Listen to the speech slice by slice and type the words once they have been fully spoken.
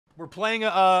We're playing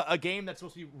a game that's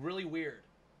supposed to be really weird.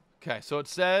 Okay, so it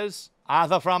says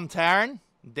Arthur from Tarn.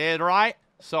 Dead right.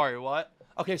 Sorry, what?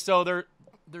 Okay, so they're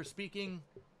speaking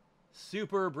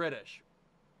super British.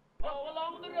 Oh,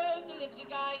 along the road there lives a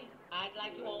guy I'd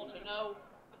like you all to know.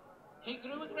 He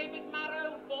grew a great big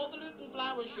marrow for the Luton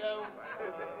Flower Show.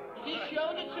 He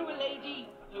showed it to a lady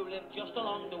who lived just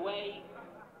along the way.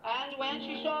 And when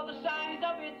she saw the signs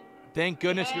of it, thank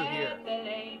goodness you're here. the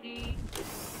lady.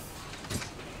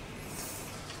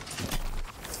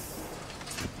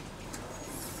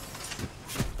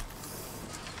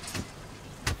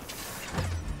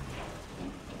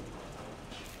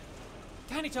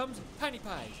 Tiny Tums, Tiny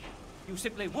Pies. You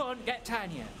simply won't get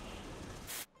tinier.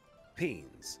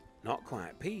 Peens. Not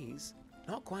quite peas,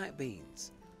 not quite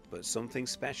beans, but something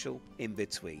special in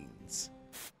betweens.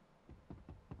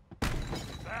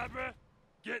 Barbara,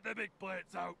 get the big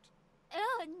plates out.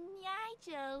 Oh,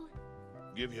 Nigel.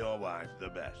 Give your wife the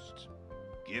best.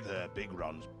 Give her Big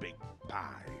Ron's big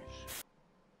pies.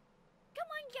 Come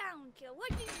on down to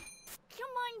what is...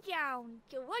 Come on down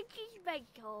to what is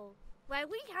Bedhole, where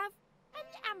we have an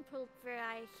ample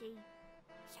variety.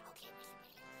 So give us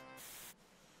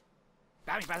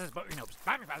Bammy Bazzers, Buttery Nubs,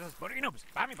 Bammy Bazzers, Buttery Nubs,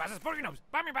 Bammy Bazzers, Buttery Nubs,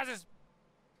 Bammy Bazzers,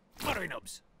 Buttery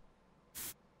Nubs.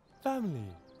 Family.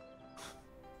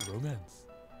 Romance.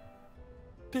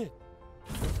 Pit.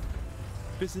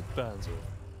 Visit Bandsworth.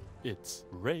 It's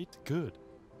rate good.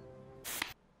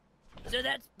 So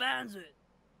that's Bandsworth.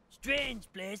 Strange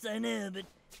place, I know, but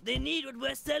they need what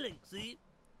we're selling, see?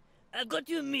 I've got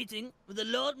you a meeting with the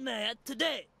Lord Mayor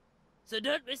today, so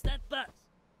don't miss that bus.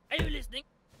 Are you listening?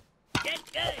 Get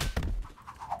going!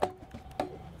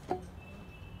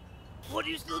 What are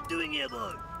you still doing here,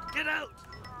 boy? Get out!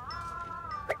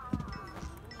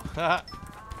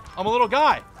 I'm a little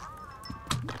guy.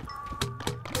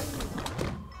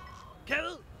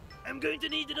 Carol, I'm going to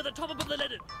need another top up of the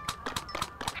letter.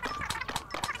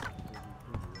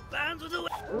 Bands with the way.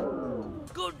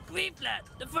 Good grief, lad.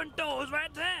 The front door's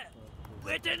right there.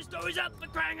 We're 10 stories up for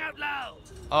crying out loud.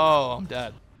 Oh, I'm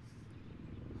dead.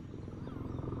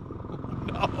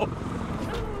 No.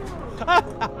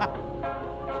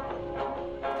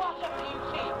 What a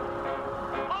beauty!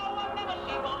 Oh, I've never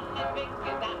seen one as big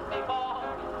as that before.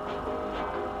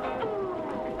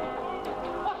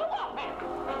 What a whopping!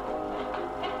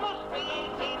 It must be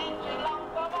 18 inches long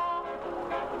or more.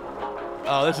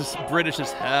 Oh, this is British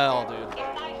as hell, dude. It's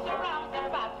nice and round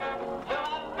and fat. You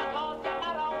haven't got a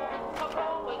narrow, but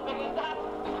always big as that.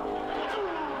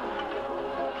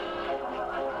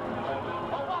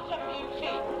 Oh, what a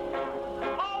beauty!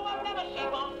 Oh, I've never seen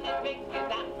one as big as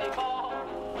that before.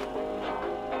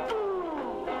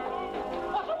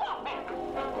 What a whopping!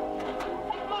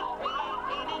 It must be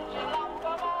 18 inches long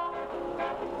or more.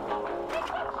 It's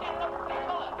such a lovely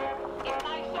colour. It's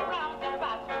nice and round and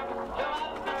fat. You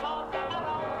haven't got a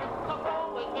narrow, but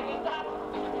always big as that.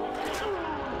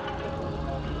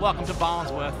 Welcome to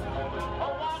Barnsworth.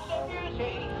 Oh, what a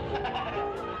beauty!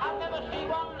 I've never seen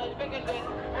one as big as this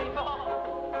before.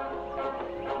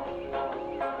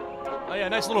 Oh yeah,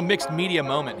 nice little mixed media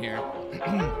moment here. You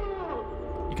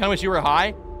kind of wish you were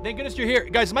high? Thank goodness you're here.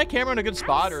 Guys, is my camera in a good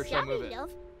spot, or should I move it?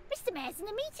 Love. Mr. Mayor's in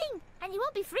a meeting, and you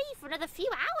won't be free for another few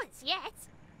hours yet.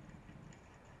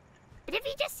 But if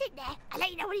you just sit there, I'll let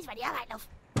you know when he's ready. All right, love.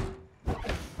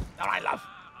 All right, love.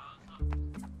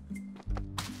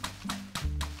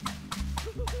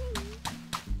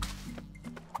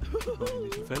 Morning,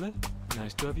 little fella.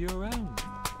 Nice to have you around.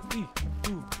 Ooh,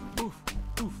 oof, oof,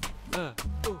 ooh, ooh,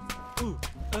 ooh, oof,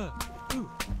 oof, ooh,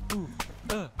 oof, ooh,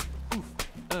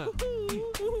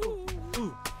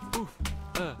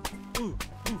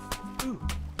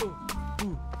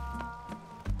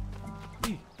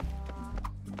 ooh.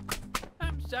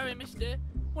 I'm sorry, mister.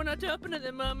 We're not open at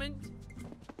the moment.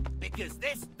 Because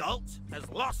this dolt has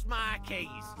lost my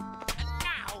keys. And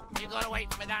now you gotta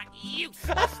wait for that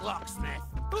useless locksmith.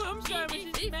 Oh, I'm sorry,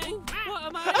 Mrs. Smith. What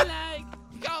am I like?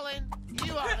 Colin,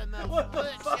 you are the most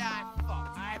Berkshire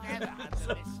fuck I've ever had to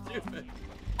listen to. Stupid.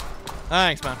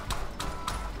 Thanks, man.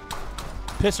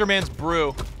 Pisserman's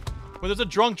Brew. Well, there's a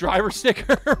drunk driver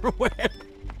sticker. Where?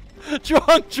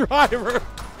 Drunk driver.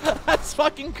 That's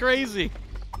fucking crazy.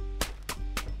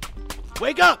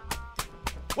 Wake up!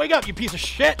 Wake up, you piece of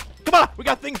shit! Come on, we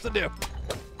got things to do.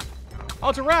 Oh,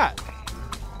 it's a rat.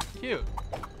 Cute.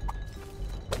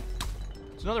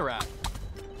 It's another rat.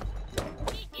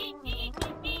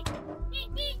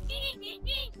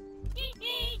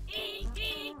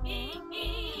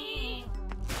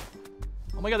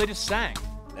 Oh my god, they just sang.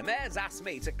 The mayor's asked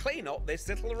me to clean up this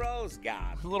little rose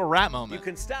garden. A little rat moment. You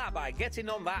can start by getting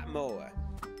on that mower.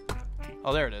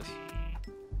 Oh, there it is.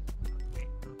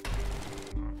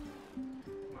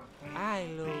 I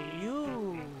love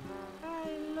you. I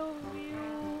love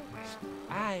you.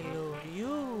 I love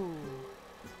you.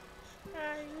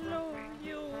 I love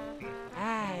you.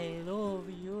 I love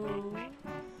you.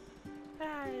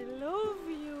 I love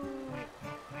you.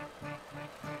 I love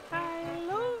you. I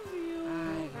love you.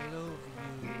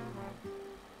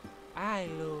 I love you. I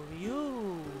love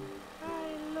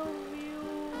you. I love you. I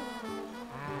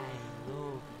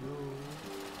love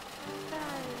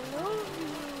you.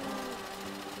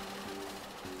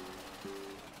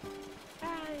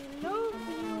 I love you. I love you.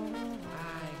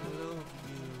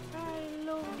 I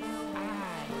love you.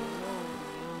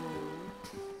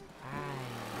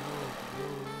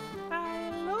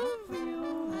 I love you. I love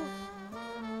you.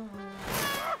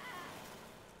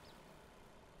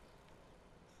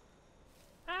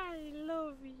 I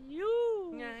love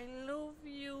you. I love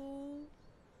you.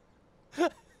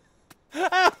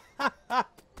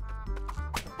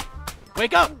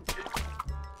 Wake up!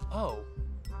 Oh.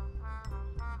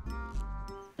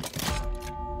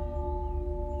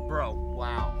 Bro,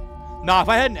 wow. Nah, if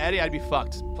I had an Eddie, I'd be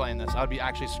fucked playing this. I would be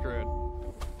actually screwed.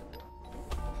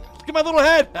 Look at my little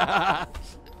head! Ow.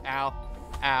 Ow.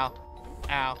 Ow.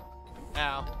 Ow.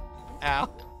 Ow.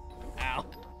 Ow.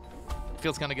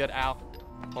 Feels kind of good. Ow.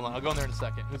 Hold on, I'll go in there in a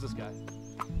second. Who's this guy?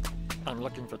 I'm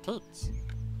looking for tits.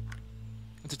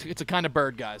 It's a kind of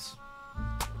bird, guys.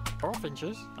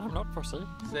 Orphanages. I'm not fussy.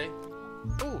 See?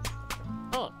 Ooh.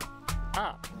 Oh.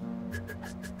 Ah.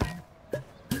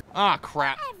 Ah,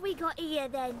 crap. What have we got here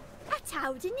then? A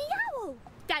toad and the owl.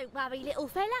 Don't worry, little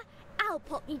fella. I'll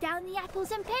pop you down the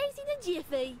apples and pears in a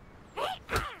jiffy.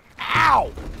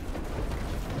 Ow!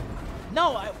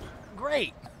 No,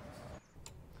 great.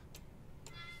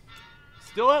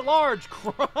 Still at large.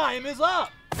 Crime is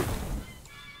up.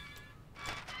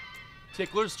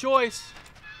 Tickler's choice.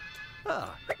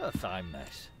 Ah, a fine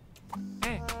mess.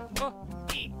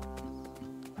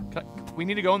 We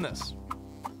need to go in this.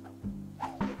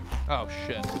 Oh,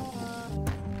 shit.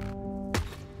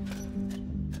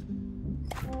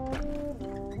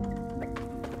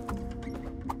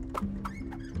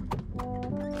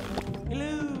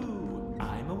 Hello,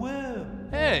 I'm a worm.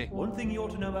 Hey. One thing you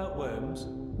ought to know about worms,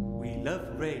 we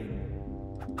love rain.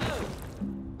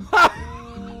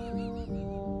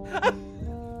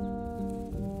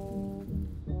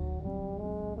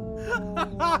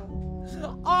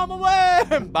 I'm a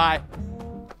worm. Bye.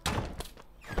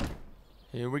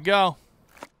 Here we go.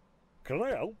 Can I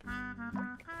help?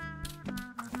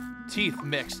 Teeth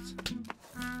mixed.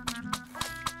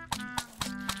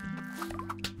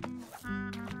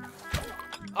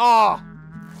 Ah.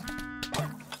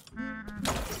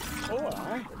 Oh,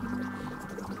 aye.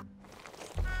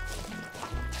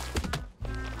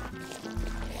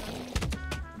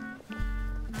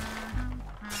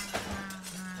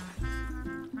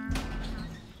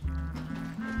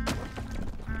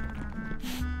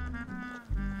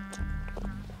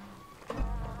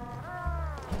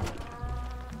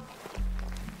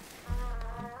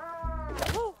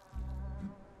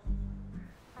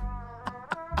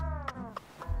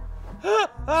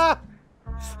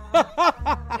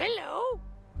 Hello.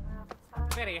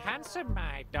 Very handsome,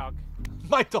 my dog.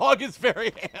 My dog is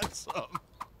very handsome.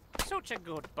 Such a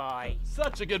good boy.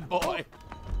 Such a good boy.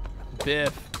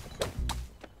 Biff.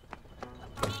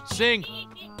 Sing.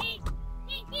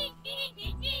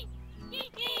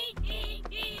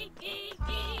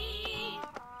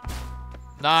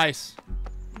 Nice.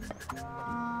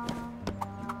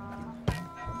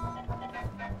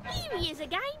 Here he is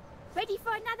again. Ready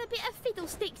for another bit of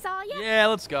fiddlesticks, are you? Yeah,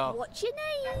 let's go. Watch your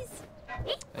knees.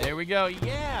 There we go.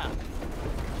 Yeah.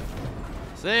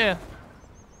 See ya.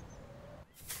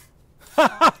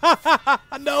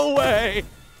 No way.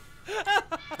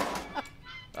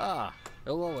 Ah,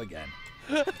 hello again.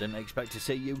 Didn't expect to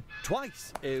see you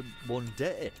twice in one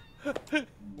day.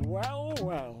 Well,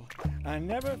 well, I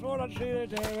never thought I'd see the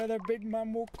day where the big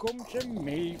man will come to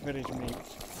me for his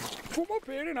meats. Come up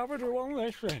here and have a do on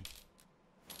this then.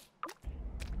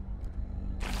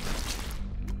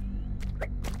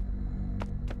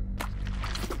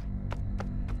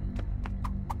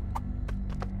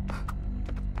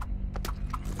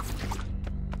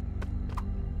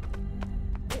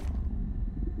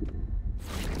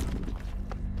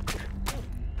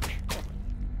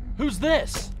 Who's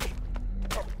this?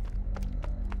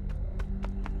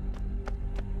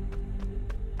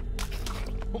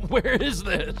 Where is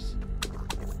this?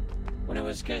 When I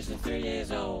was scarcely 3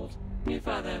 years old, my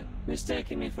father,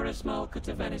 mistaking me for a small cut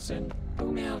of venison,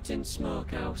 put me out in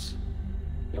smokehouse.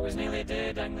 It was nearly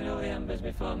day dangling over the embers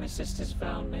before my sisters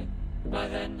found me, and by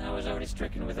then I was already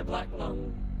stricken with a black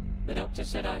lung. The doctor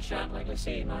said I shan't likely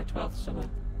see my 12th summer,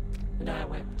 and I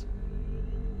wept.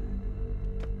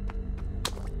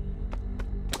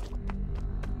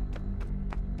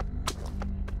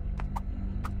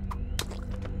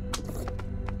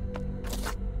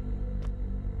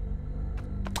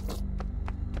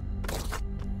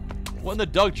 What in the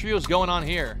Doug trio is going on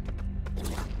here?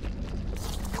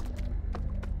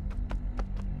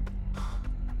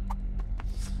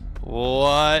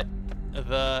 What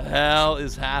the hell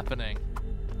is happening?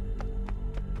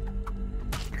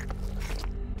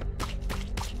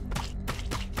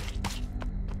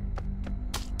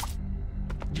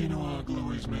 Do you know how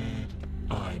glue is made?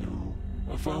 I do.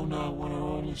 I found out when I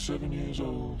was only 7 years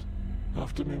old,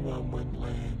 after my mum went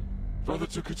lame. Father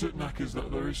took her to Knackers that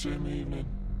very same evening,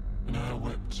 and I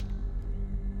wept.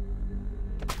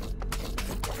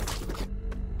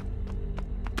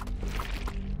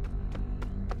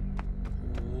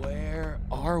 Where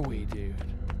are we, dude?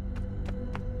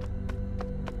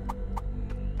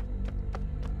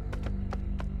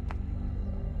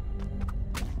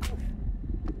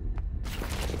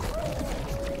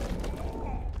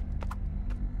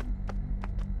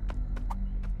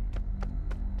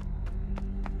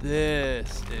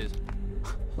 This is...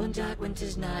 One dark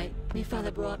winter's night, me father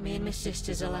brought me and my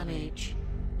sisters a lamb each,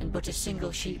 and but a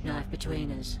single sheep knife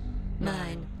between us.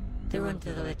 Mine, threw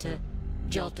into the litter,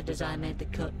 jolted as I made the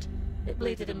cut. It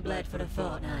bleated and bled for a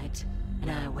fortnight,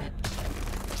 and I wept.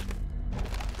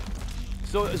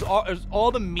 So is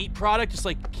all the meat product just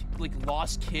like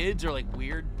lost kids or like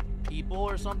weird people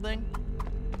or something?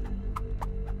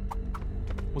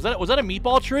 Was that a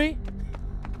meatball tree?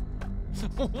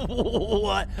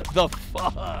 What the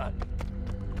fuck?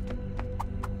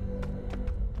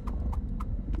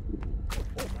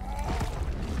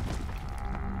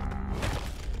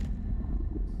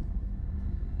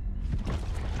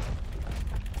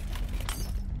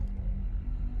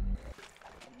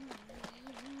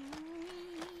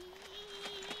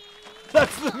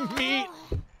 That's the meat.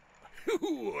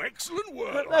 Ooh, excellent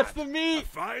work. That's the meat. A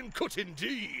fine cut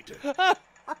indeed.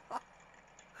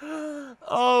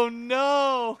 Oh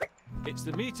no! It's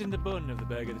the meat in the bun of the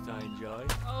burger that I enjoy.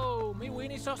 Oh, me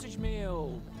weenie sausage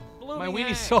meal. My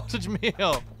weenie sausage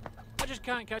meal. I just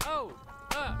can't catch. Oh,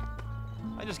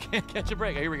 I just can't catch a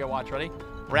break. Here we go. Watch. Ready?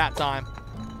 Rat time.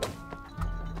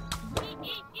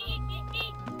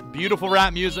 Beautiful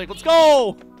rat music. Let's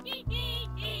go!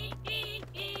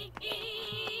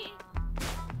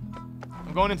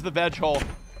 I'm going into the veg hole.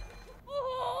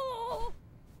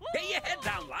 Get your head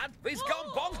down, lad. He's gone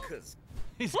bonkers.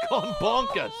 He's gone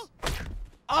bonkers.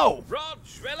 Oh! Rog,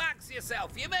 relax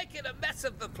yourself. You're making a mess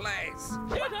of the place.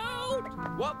 Get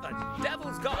out! What the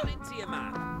devil's gotten into you,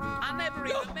 man? I never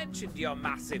even mentioned your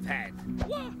massive head.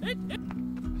 What?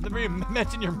 Never even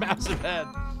mentioned your massive head.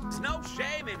 There's no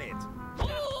shame in it.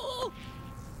 Oh!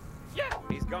 Yeah,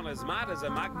 he's gone as mad as a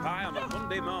magpie on a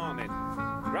Monday morning.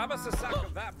 Grab us a sack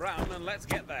of that brown and let's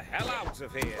get the hell out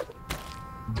of here.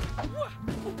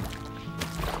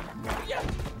 Yeah.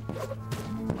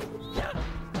 Yeah.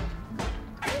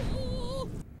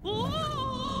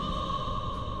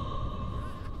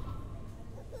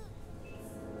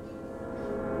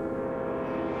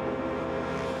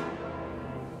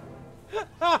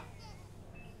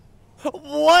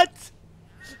 What?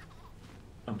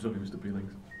 I'm sorry, Mr.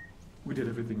 Peelings. We did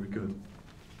everything we could.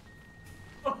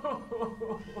 Roses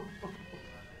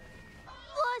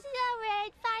are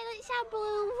red, violets are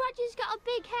blue, Roger's got a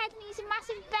big head and he's a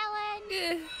massive bellend.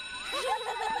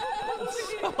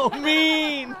 So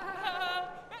mean!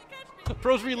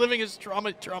 Bro's reliving his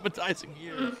traumatizing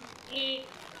years.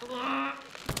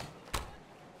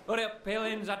 Hurry up,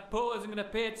 Palins, that pool isn't gonna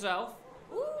pay itself.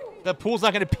 That pool's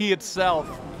not gonna pee itself.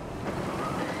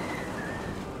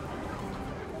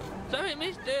 Sorry,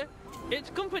 mister. It's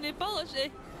company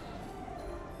policy.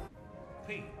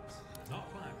 Peas. Not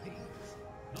quite peas.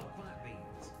 Not quite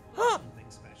beans. Something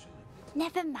special.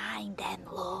 Never mind them,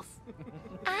 love.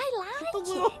 I like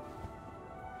it.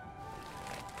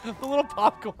 The little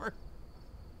popcorn.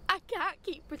 I can't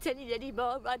keep pretending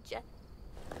anymore, Roger.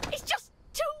 It's just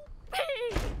too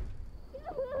big.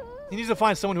 He needs to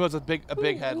find someone who has a big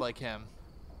head like him.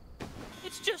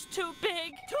 It's just too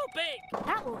big. Too big.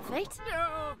 That won't fit.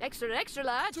 No. Extra, extra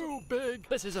large. Too big.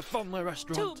 This is a family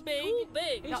restaurant. Too big. Too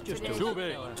big. It's just today. too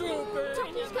big. Too big.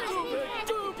 Tony's got Too his big. head.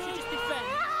 Too big. Just be fair.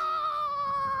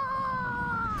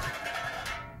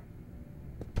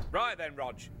 Right then,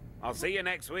 Rog. I'll see you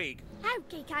next week.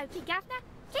 Hokey cokey, governor.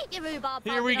 Keep your rhubarb.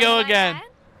 Here we bourbon go on the way again.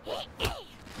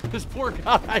 down. This poor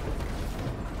guy.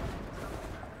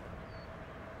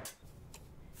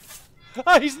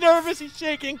 Oh, he's nervous. He's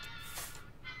shaking.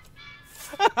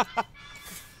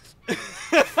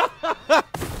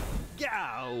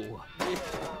 Go!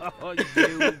 Oh,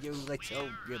 you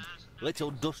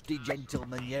little dusty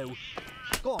gentleman, you.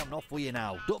 Go on, off with you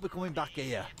now. Don't be coming back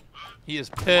here. He is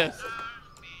pissed.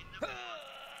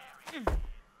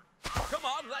 Come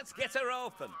on, let's get her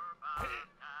open.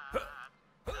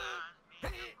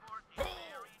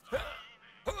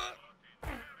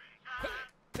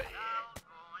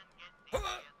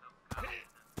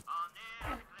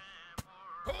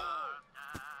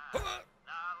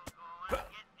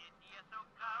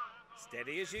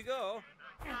 Steady as you go.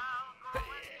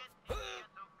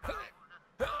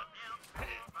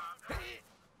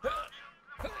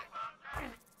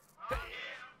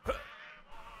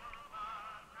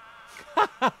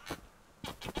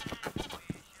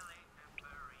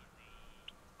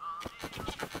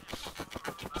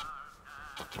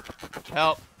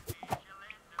 Help.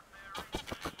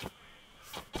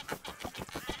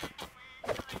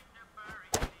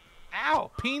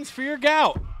 Ow! Peens for your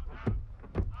gout.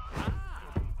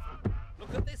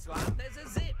 Look at this, lad. There's a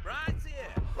zip right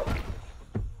here.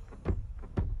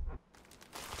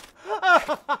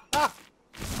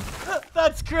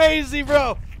 That's crazy,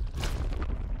 bro.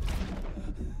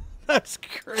 That's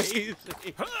crazy.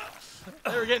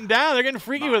 They're getting down. They're getting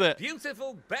freaky with it.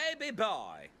 Beautiful baby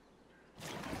boy.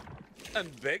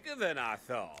 And bigger than I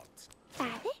thought.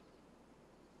 Daddy?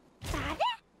 Daddy?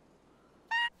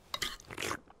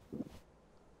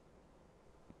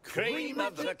 Cream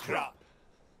of the crop.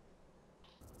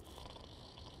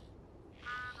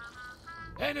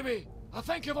 Anyway, I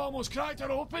think I've almost cracked her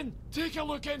open. Take a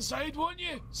look inside, won't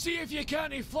you? See if you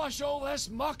can't flush all this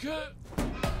muck out.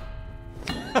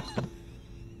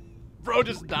 Bro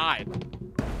just died.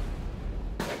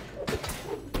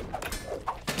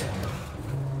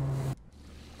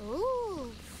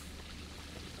 Ooh.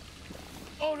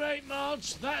 All right,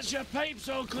 Marge, that's your pipes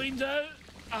all cleaned out.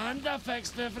 And I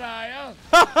fixed the fryer.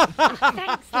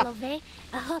 Thanks, lovey.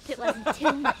 I hope it wasn't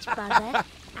too much bother.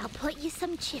 I'll put you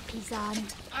some chippies on.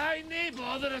 I no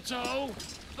bother at all.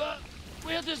 But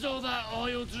where does all that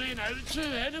oil drain out to,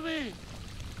 anyway?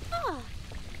 Oh,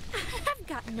 I've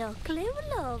got no clue,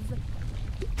 love.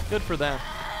 Good for them.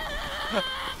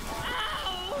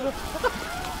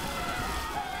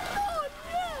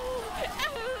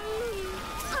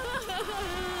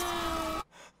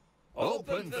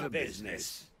 Open for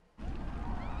business.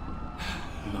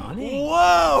 Money?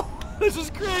 Whoa! This is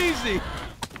crazy.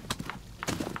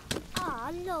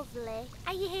 Oh, lovely.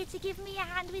 Are you here to give me a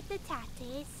hand with the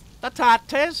tatties? The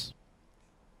tatties.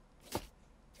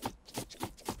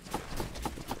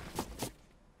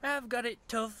 I've got it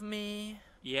tough, me.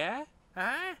 Yeah?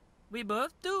 Huh? We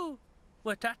both do.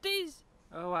 We're tatties.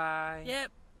 Oh, aye.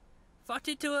 Yep.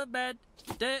 42 at bed,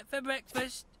 dirt for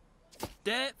breakfast,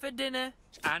 dirt for dinner.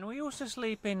 And we also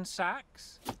sleep in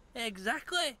sacks.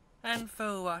 Exactly. And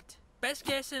for what? Best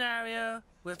case scenario,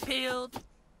 we're peeled,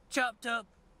 chopped up,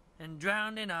 and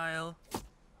drowned in oil.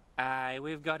 Aye,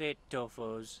 we've got it tough,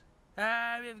 us.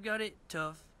 Ah, we've got it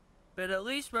tough. But at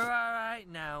least we're alright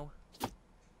now.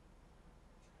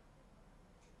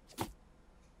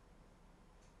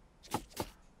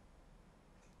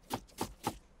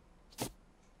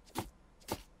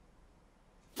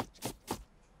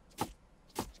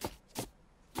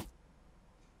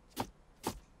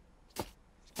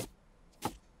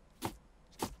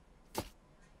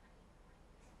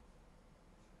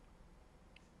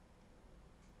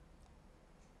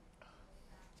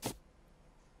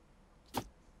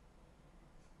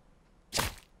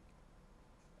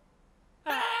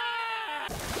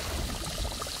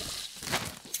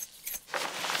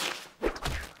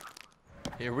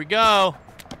 Here we go.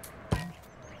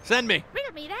 Send me.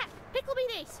 Riddle me that. Pickle me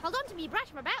this. Hold on to me, brush.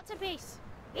 I'm about to piss.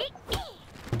 This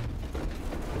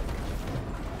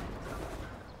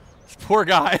poor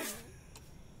guy.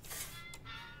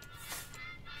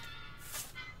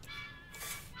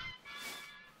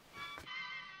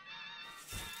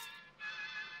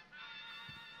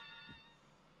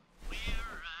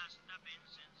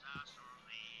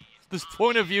 This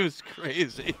point of view is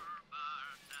crazy.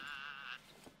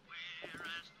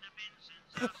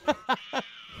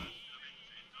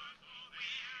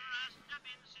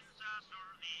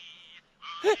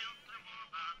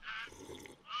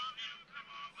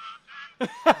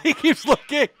 He keeps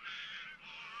looking.